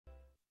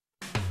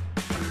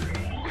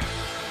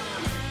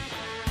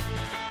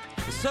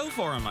So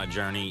far on my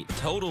journey,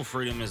 total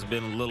freedom has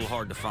been a little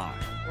hard to find.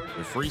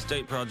 The Free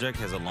State Project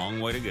has a long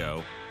way to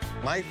go.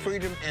 My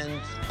freedom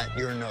ends at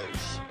your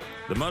nose.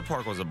 The mud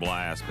park was a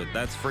blast, but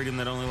that's freedom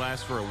that only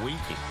lasts for a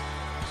weekend.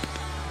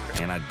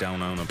 And I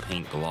don't own a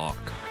pink Glock.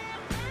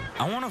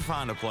 I want to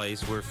find a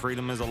place where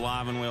freedom is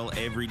alive and well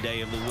every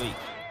day of the week.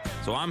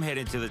 So I'm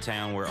headed to the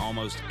town where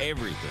almost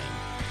everything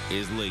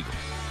is legal.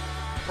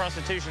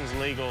 Prostitution's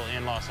legal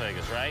in Las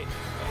Vegas, right?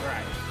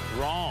 Right.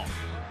 Wrong.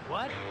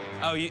 What?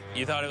 Oh, you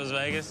thought it was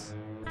Vegas?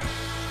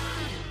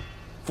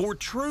 For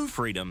true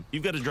freedom,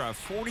 you've got to drive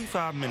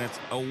 45 minutes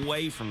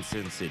away from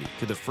Sin City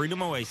to the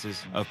Freedom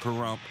Oasis of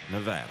Pahrump,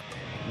 Nevada.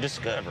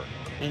 Discover,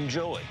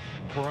 enjoy,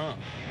 Pahrump.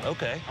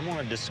 Okay, I'm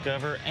gonna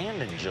discover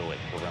and enjoy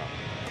Pahrump.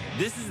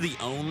 This is the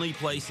only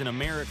place in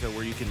America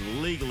where you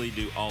can legally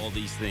do all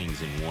these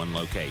things in one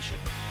location.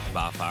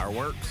 Buy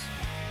fireworks,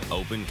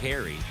 open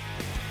carry,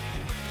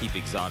 keep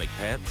exotic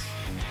pets,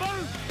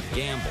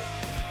 gamble,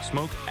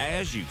 smoke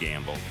as you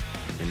gamble,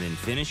 and then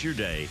finish your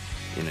day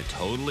in a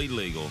totally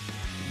legal,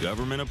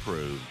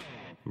 government-approved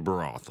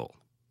brothel.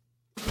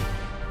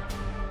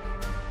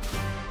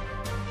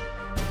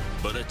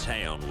 But a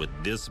town with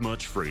this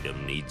much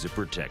freedom needs a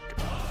protector.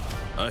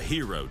 A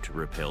hero to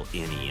repel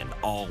any and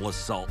all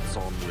assaults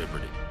on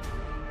liberty.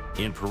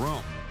 In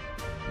Pahrump,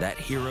 that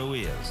hero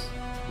is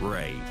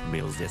Ray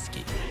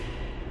Milziski.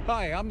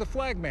 Hi, I'm the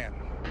flag man.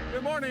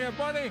 Good morning,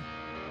 everybody.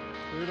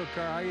 Little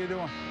car, how you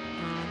doing?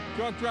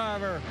 Truck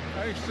driver,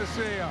 nice to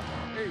see you.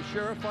 Hey,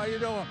 Sheriff, how you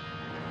doing?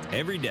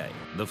 Every day,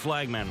 the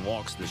flagman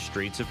walks the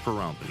streets of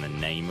Pahrump in the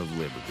name of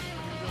liberty,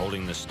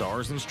 holding the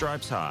stars and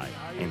stripes high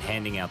and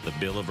handing out the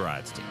Bill of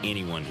Rights to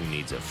anyone who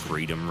needs a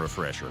freedom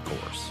refresher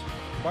course.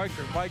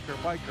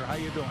 Biker, how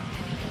you doing?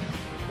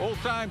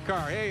 Old-time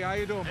car, hey, how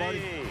you doing, buddy?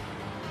 Hey,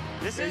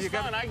 this is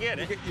fun, I get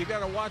it. You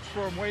gotta watch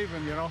for him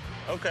waving, you know?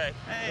 Okay.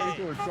 How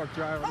you doing, truck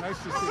driver? Nice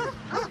to see you.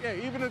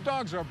 Yeah, even the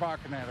dogs are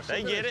barking at us.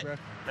 They get it. Man.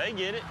 They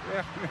get it.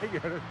 Yeah, they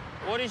get it.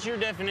 What is your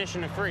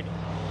definition of freedom?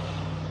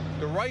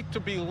 The right to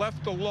be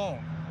left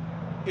alone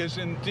is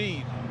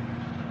indeed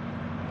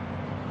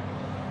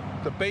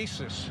the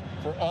basis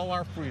for all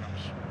our freedoms.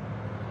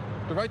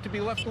 The right to be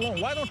left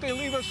alone. Why don't they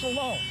leave us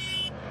alone?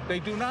 They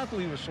do not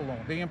leave us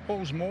alone. They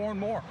impose more and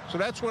more. So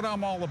that's what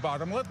I'm all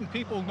about. I'm letting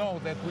people know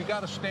that we got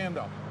to stand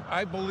up.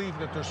 I believe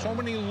that there's so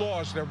many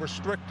laws that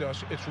restrict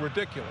us, it's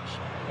ridiculous.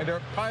 And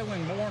they're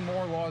piling more and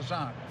more laws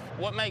on.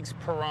 What makes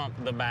Pahrump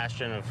the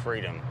bastion of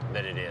freedom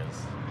that it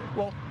is?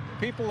 Well,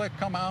 people that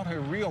come out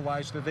here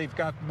realize that they've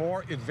got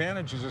more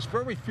advantages. There's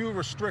very few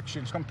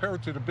restrictions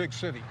compared to the big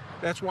city.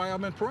 That's why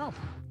I'm in Pahrump.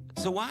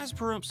 So why is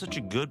Pahrump such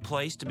a good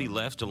place to be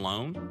left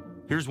alone?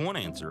 Here's one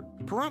answer.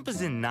 Pahrump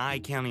is in Nye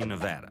County,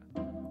 Nevada,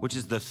 which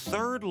is the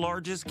third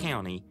largest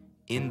county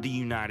in the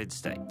United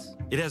States.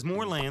 It has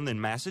more land than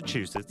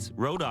Massachusetts,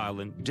 Rhode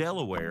Island,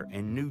 Delaware,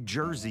 and New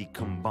Jersey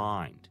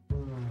combined.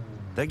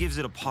 That gives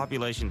it a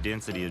population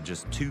density of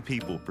just 2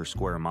 people per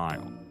square mile,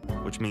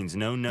 which means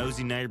no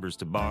nosy neighbors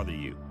to bother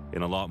you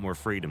and a lot more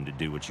freedom to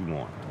do what you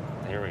want.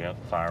 Here we go,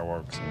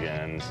 fireworks,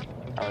 guns.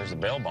 Oh, there's the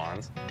bail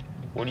bonds.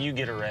 What do you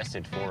get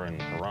arrested for in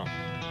Pahrump?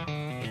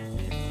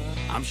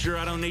 I'm sure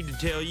I don't need to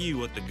tell you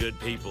what the good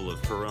people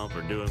of Pahrump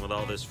are doing with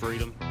all this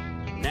freedom.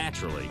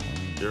 Naturally,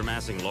 they're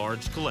amassing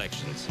large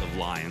collections of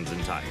lions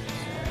and tigers.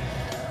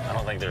 I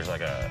don't think there's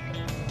like a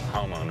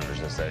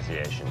homeowners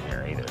association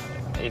here either.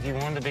 If you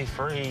want to be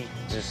free,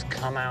 just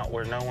come out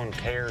where no one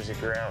cares if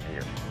you're out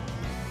here.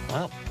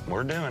 Well,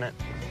 we're doing it.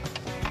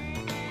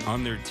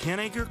 On their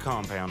 10-acre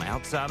compound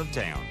outside of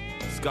town,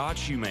 Scott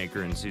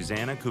Shoemaker and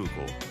Susanna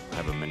Kukul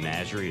have a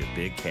menagerie of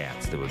big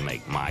cats that would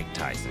make Mike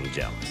Tyson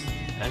jealous.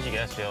 Don't you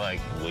guys feel like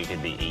we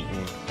could be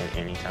eaten at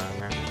any time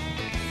now?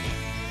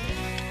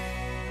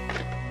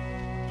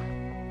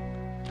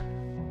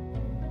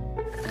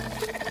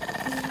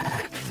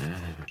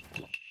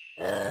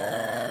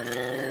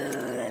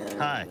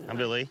 Hi, I'm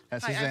Billy.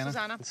 That's Hi, I'm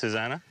Susanna.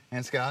 Susanna?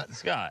 And Scott.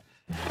 Scott.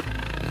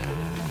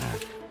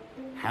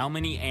 How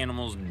many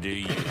animals do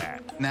you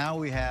have? Now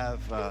we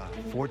have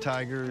 4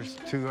 tigers,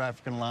 2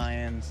 African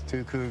lions,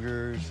 2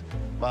 cougars,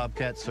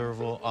 bobcat,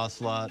 serval,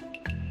 ocelot.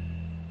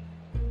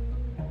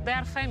 They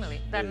are family.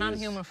 They're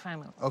non-human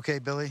family. Okay,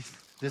 Billy,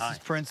 this Hi. is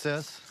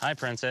Princess. Hi,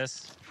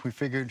 Princess. We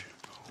figured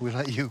we'd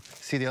let you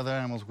see the other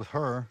animals with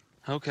her.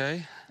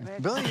 Okay.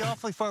 Billy, you're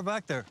awfully far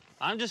back there.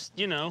 I'm just,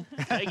 you know,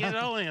 taking it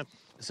all in.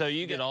 So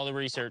you get all the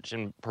research,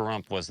 and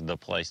Pahrump was the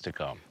place to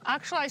come.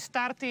 Actually, I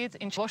started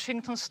in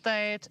Washington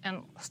State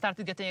and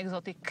started getting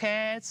exotic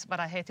cats, but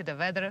I hated the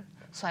weather,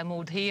 so I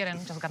moved here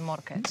and just got more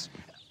cats.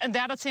 And the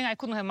other thing, I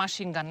couldn't have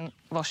machine gun in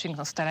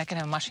Washington State. I can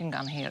have a machine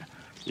gun here.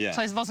 Yeah.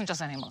 So it wasn't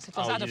just animals. It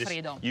was other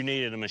freedom. You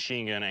needed a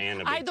machine gun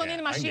and a big I don't cat. need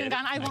a machine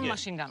gun. I want get it.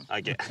 machine gun. I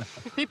get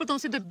People don't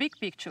see the big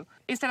picture.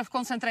 Instead of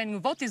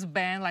concentrating what is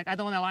banned, like I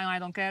don't want a lion, I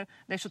don't care,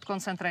 they should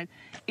concentrate.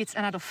 It's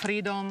another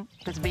freedom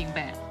that's being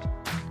banned.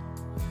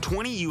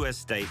 20 U.S.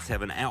 states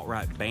have an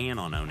outright ban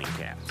on owning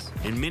cats,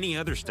 and many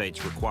other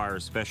states require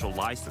a special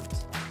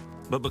license.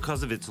 But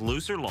because of its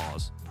looser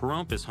laws,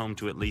 Pahrump is home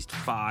to at least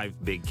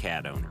 5 big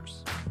cat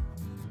owners.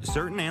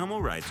 Certain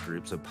animal rights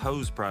groups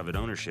oppose private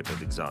ownership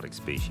of exotic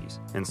species,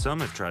 and some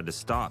have tried to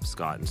stop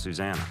Scott and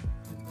Susanna.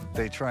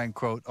 They try and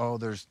quote, oh,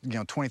 there's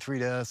 23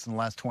 deaths in the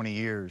last 20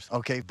 years.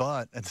 Okay,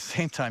 but at the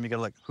same time, you got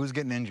to look, who's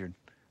getting injured?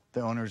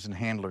 The owners and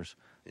handlers.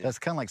 Yeah. That's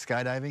kind of like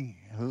skydiving.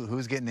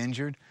 Who's getting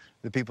injured?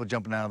 The people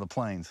jumping out of the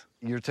planes.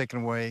 You're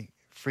taking away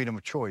freedom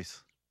of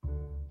choice.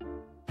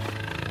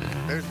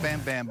 There's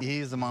Bam Bam.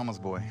 He's the mama's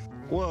boy.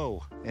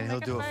 Whoa. And he'll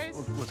do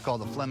what's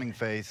called a Fleming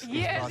face.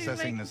 Yes, He's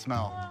processing the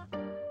smell.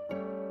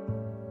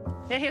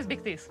 Yeah, he has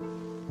big teeth.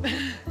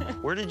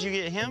 Where did you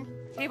get him?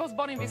 He was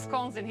born in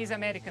Wisconsin. He's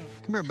American.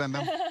 Come here, Bam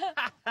Bam.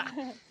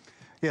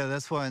 Yeah,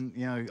 that's when,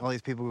 all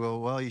these people go,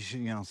 well, you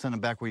should, send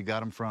him back where you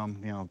got him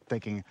from,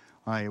 thinking,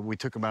 we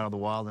took him out of the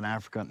wild in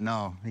Africa.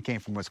 No, he came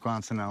from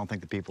Wisconsin. I don't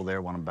think the people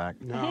there want him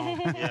back. No,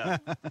 yeah.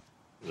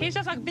 He's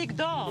just like big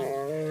dog.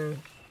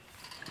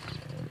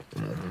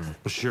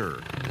 Sure,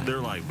 they're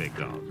like big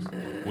dogs,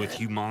 with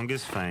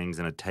humongous fangs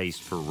and a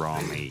taste for raw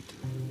meat.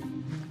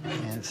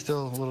 And it's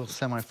still a little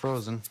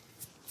semi-frozen.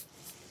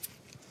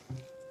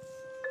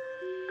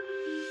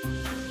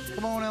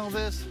 Come on,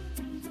 Elvis.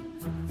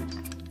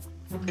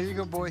 Here you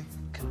go, boy.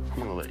 I'm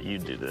gonna let you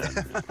do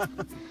that.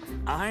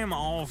 I am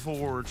all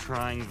for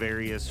trying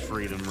various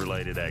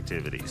freedom-related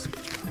activities,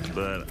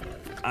 but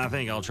I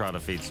think I'll try to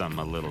feed something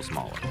a little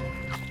smaller.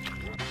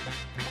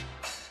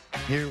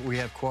 Here we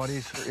have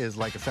Quaddies, is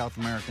like a South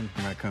American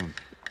raccoon.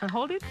 And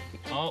hold it.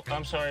 Oh,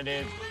 I'm sorry,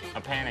 dude. I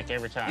panic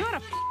every time. You're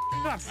a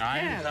I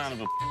am kind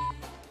of a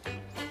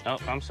Oh,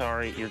 I'm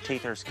sorry. Your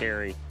teeth are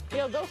scary.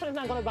 Your girlfriend's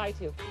not gonna bite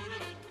you.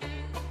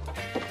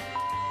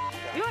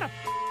 You're a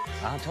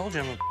I told you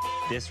I'm a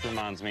This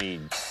reminds me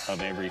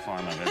of every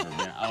farm I've ever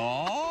been.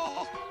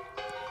 Oh!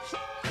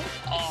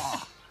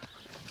 Oh!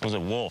 It was a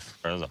wolf.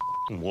 It was a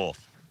wolf.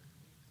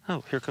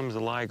 Oh, here comes the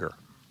liger.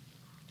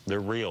 They're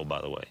real, by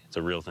the way. It's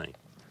a real thing.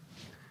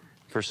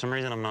 For some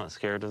reason, I'm not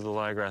scared of the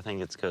liger. I think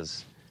it's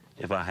because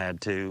if I had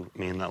to,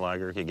 me and that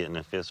liger could get in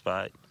a fist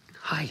fight.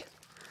 Hi.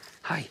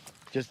 Hi.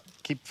 Just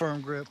keep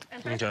firm grip.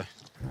 Okay.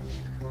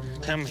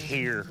 Come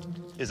here.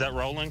 Is that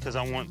rolling? Because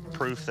I want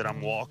proof that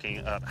I'm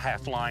walking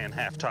half lion,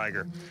 half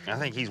tiger. I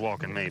think he's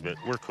walking me, but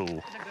we're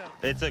cool.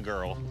 It's a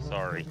girl.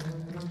 Sorry.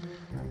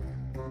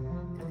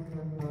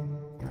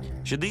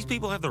 Should these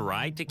people have the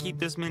right to keep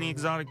this many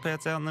exotic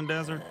pets out in the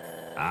desert?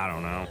 I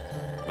don't know,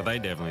 but they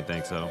definitely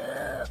think so.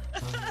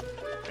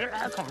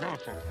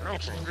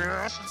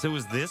 So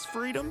is this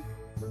freedom?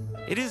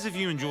 It is if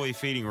you enjoy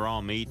feeding raw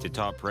meat to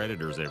top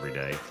predators every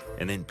day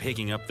and then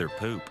picking up their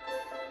poop.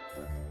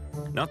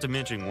 Not to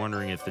mention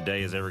wondering if the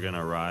day is ever going to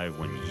arrive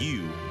when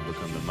you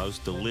become the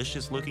most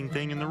delicious looking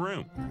thing in the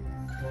room.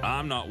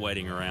 I'm not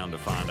waiting around to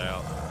find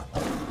out.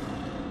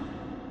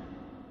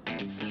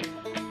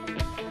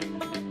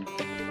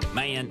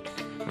 Man,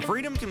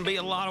 freedom can be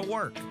a lot of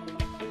work.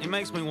 It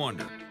makes me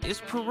wonder,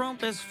 is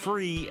Pahrump as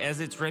free as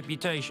its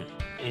reputation?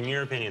 In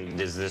your opinion,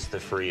 is this the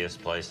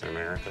freest place in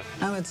America?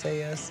 I would say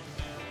yes.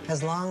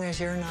 As long as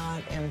you're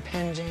not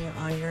impinging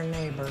on your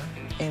neighbor,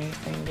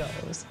 anything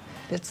goes.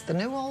 It's the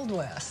new Old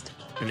West.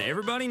 And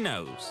everybody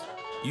knows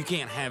you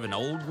can't have an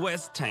Old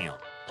West town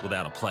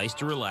without a place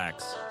to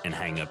relax and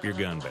hang up your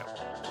gun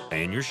belt,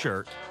 and your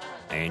shirt,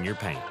 and your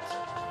pants.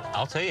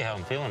 I'll tell you how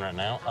I'm feeling right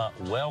now.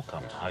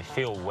 Welcome. I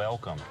feel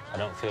welcome. I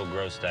don't feel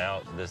grossed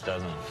out. This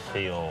doesn't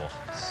feel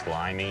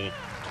slimy.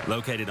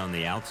 Located on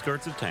the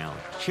outskirts of town,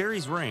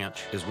 Cherry's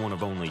Ranch is one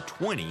of only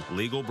 20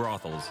 legal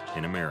brothels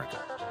in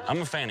America.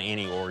 I'm a fan of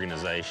any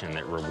organization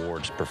that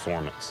rewards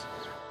performance.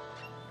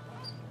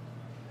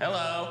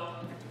 Hello.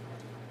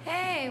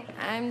 Hey,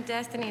 I'm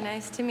Destiny.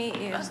 Nice to meet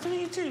you. Nice to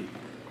meet you, too.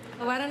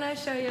 Why don't I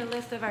show you a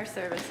list of our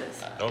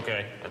services?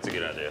 Okay, that's a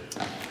good idea.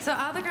 So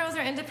all the girls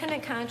are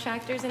independent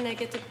contractors, and they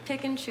get to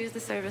pick and choose the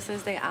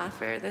services they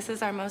offer. This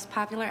is our most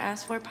popular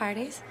asked for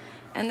parties,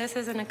 and this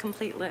isn't a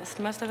complete list.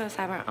 Most of us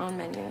have our own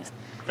menus.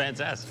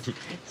 Fantastic.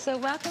 So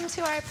welcome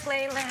to our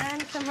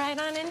playland. Come right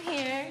on in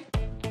here.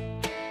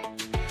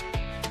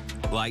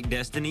 Like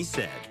Destiny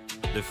said,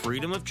 the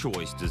freedom of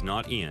choice does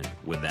not end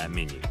with that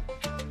menu.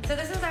 So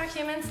this is our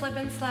human slip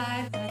and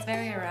slide, and it's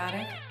very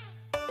erotic.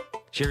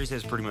 Sherry's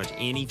has pretty much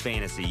any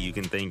fantasy you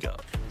can think of.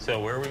 So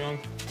where are we going?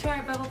 To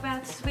our bubble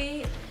bath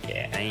suite.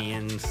 Yeah,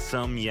 and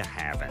some you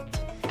haven't.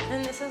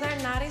 And this is our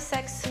naughty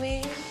sex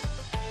suite.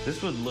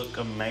 This would look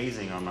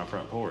amazing on my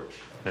front porch.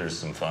 There's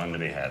some fun to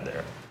be had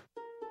there.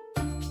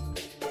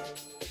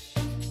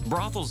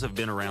 Brothels have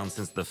been around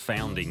since the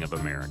founding of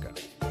America,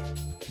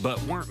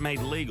 but weren't made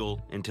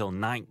legal until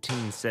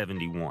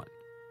 1971.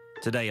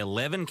 Today,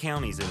 11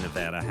 counties in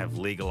Nevada have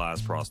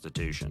legalized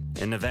prostitution,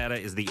 and Nevada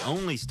is the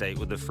only state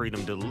with the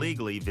freedom to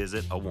legally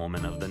visit a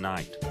woman of the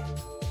night.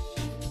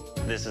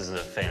 This is a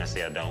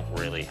fantasy I don't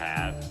really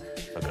have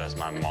because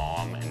my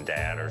mom and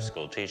dad are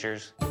school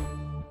teachers.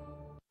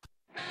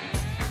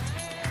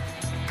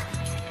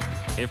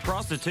 If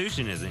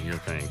prostitution isn't your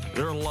thing,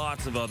 there are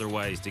lots of other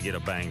ways to get a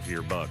bang for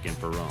your buck in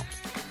Pahrump.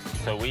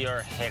 So we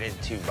are headed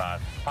to buy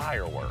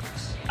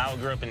fireworks. I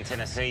grew up in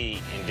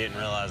Tennessee and didn't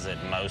realize that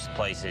most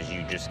places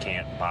you just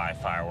can't buy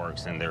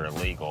fireworks and they're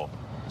illegal.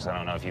 fireworks. I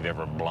don't know if you've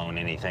ever blown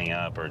anything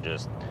up or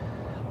just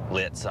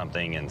lit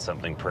something and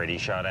something pretty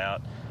shot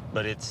out,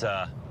 but it's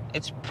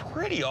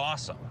pretty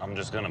awesome. I'm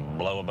just gonna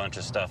blow a bunch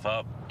of stuff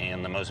up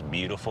in the most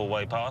beautiful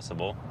way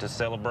possible to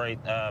celebrate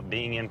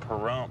being in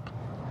Pahrump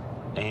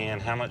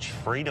and how much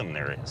freedom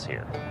there is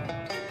here.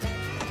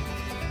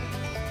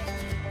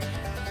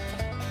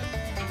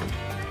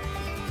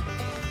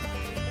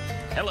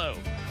 Hello,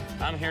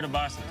 I'm here to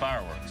buy some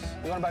fireworks.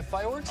 You want to buy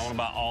fireworks? I want to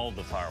buy all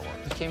the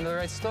fireworks. You came to the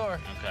right store.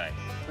 Okay.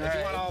 If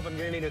you want all of them,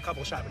 you're going to need a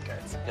couple shopping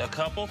carts. A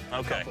couple?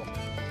 Okay.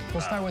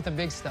 We'll start with the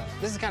big stuff.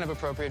 This is kind of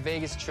appropriate.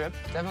 Vegas trip.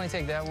 Definitely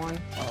take that one.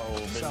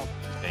 Oh, So,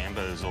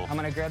 bamboozle. I'm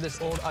going to grab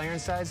this old iron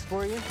sides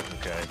for you.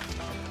 Okay.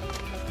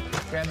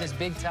 Grab this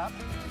big top.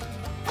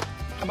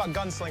 How about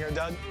Gunslinger,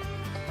 Doug?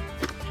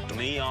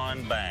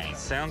 Neon bang.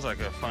 Sounds like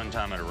a fun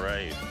time at a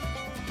rave.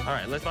 All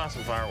right, let's buy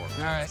some fireworks.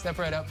 All right, step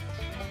right up.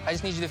 I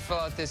just need you to fill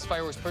out this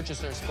fireworks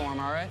purchasers form,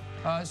 all right?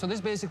 So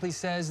this basically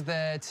says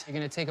that you're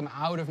going to take them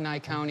out of Nye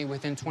County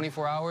within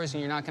 24 hours,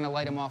 and you're not going to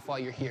light them off while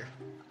you're here.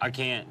 I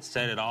can't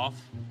set it off?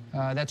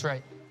 That's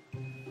right.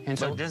 And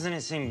so But doesn't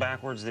it seem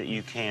backwards that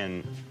you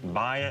can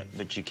buy it,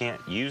 but you can't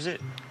use it?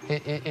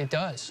 it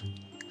does.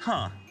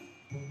 Huh.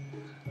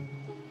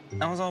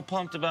 I was all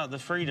pumped about the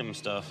freedom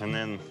stuff, and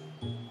then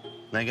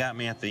they got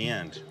me at the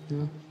end.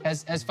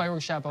 As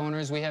fireworks shop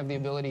owners, we have the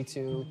ability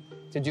to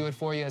do it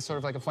for you as sort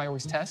of like a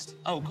fireworks test.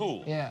 Oh,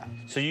 cool. Yeah.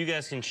 So you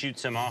guys can shoot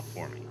some off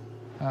for me.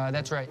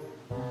 That's right.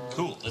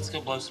 Cool. Let's go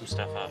blow some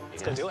stuff up.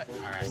 Let's go do it.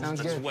 All right.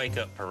 Sounds let's good. wake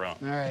up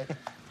Pahrump. All right.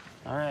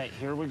 All right,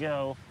 here we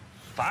go.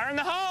 Fire in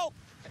the hole!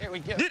 Here we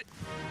go. Get it.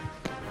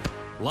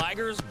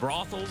 Ligers,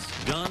 brothels,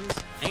 guns,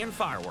 and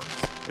fireworks.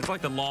 It's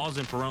like the laws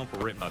in Pahrump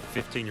were written by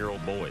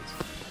 15-year-old boys.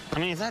 I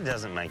mean, if that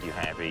doesn't make you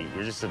happy,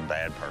 you're just a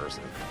bad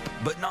person.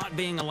 But not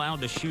being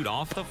allowed to shoot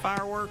off the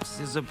fireworks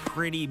is a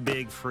pretty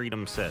big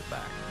freedom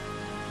setback.